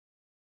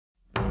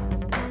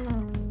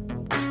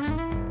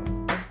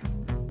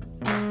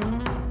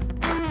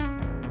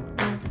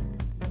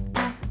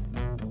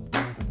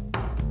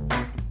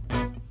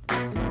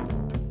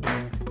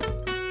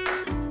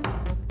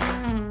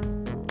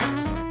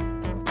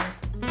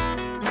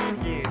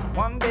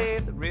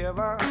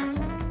river.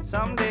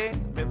 Someday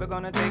the river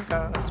gonna take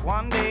us.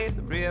 One day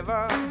the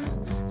river.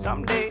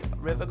 Someday a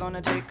river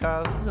gonna take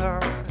us.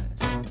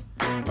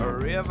 A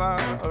river,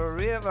 a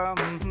river.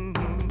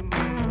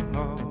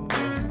 Oh.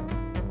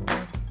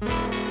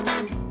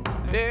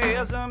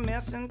 There's a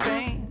missing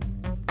thing,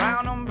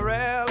 brown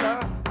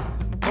umbrella,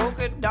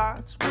 polka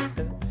dots with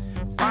the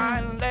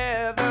fine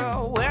leather.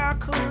 Where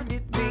could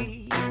it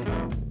be?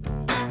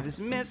 This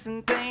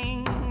missing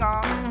thing.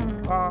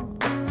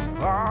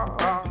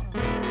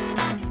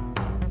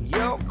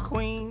 Your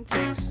queen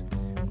takes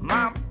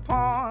my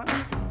pawn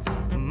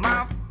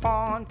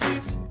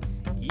takes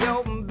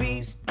your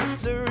beast.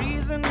 It's a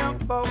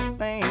reasonable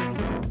thing.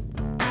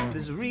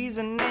 This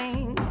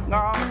reasoning.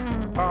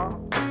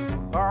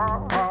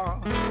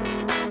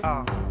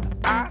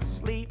 I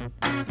sleep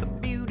with a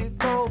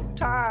beautiful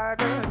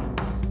tiger,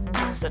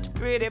 such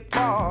pretty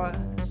paws,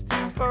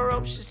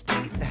 ferocious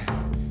teeth.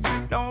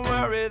 Don't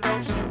worry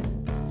though,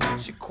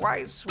 she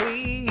quite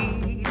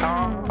sweet.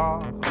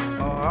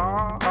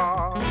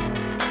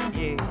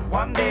 Yeah.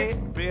 One day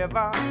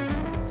river,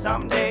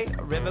 someday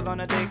a river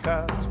gonna take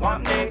us.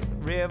 One day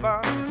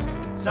river,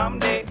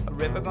 someday a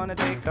river gonna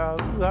take us.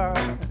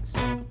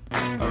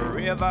 A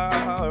river,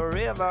 a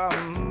river.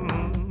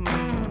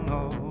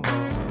 Oh.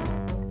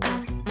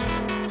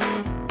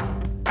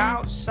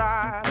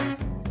 Outside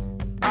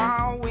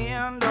our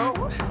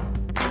window,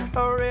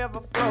 a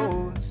river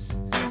flows.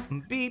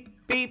 Beep,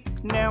 beep,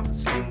 never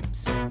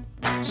sleeps.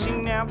 She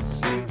never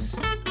sleeps.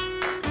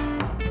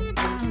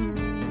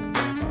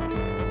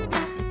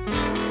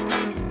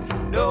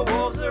 The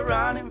wolves are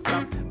running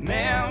from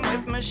men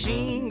with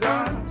machine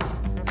guns.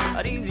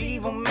 These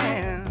evil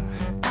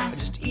men are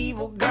just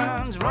evil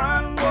guns.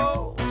 Run,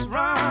 wolves,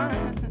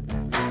 run.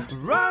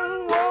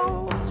 Run,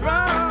 wolves,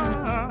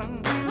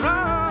 run.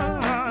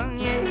 Run,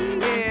 yeah,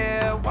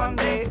 yeah. One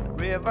day the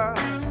river,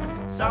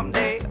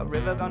 someday a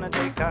river gonna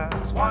take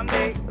us. One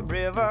day the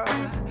river,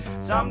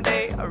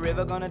 someday a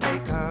river gonna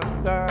take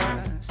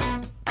us.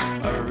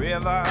 A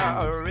river,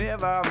 a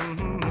river.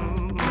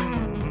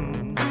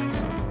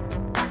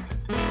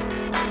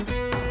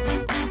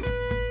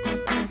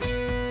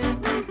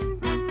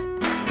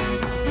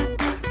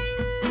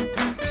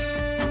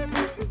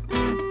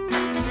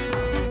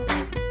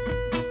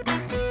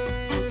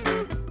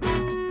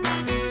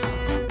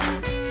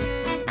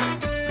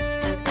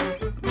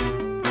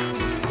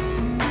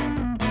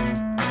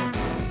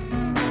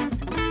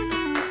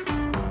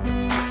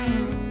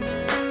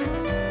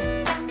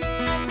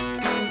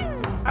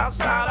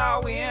 Outside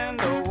our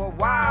window, a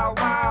wild,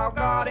 wild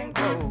garden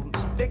grows.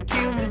 They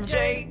killed the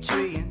jade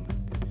tree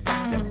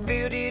and they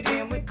filled it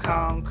in with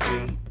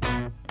concrete.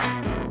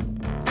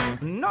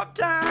 No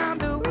time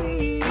to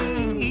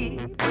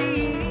weep.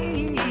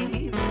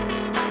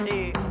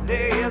 Yeah,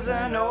 there's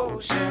an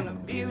ocean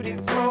of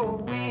beautiful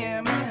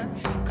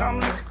women. Come,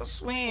 let's go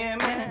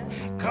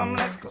swimming. Come,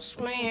 let's go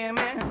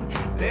swimming.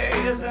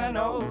 There's an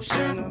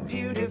ocean of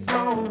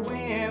beautiful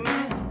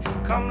women.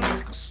 Come,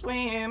 let's go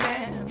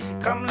swimming.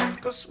 Come, let's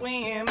go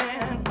swimming.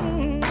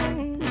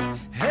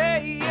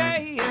 Hey,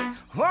 hey,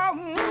 oh,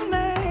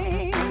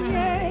 hey,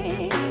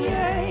 hey,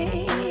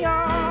 hey,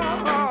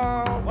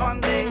 oh.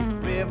 One day the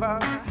river,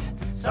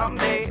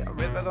 someday a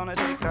river gonna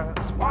take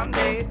us. One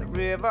day the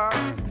river,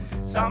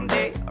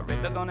 someday a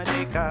river gonna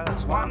take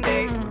us. One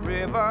day the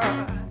river,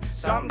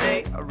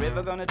 someday a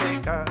river gonna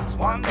take us.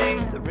 One day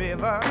the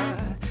river,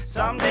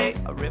 someday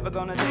a river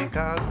gonna take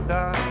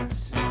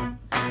us.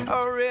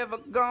 A river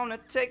gonna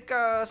take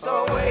us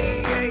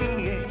away,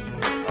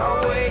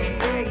 away,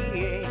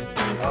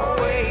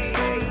 away,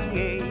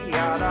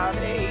 yada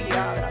day,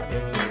 yada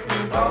day,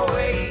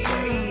 away,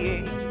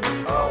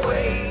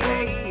 away,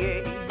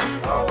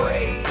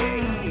 away,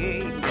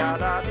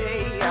 yada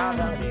day,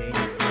 yada day,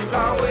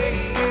 away,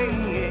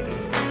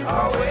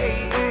 away.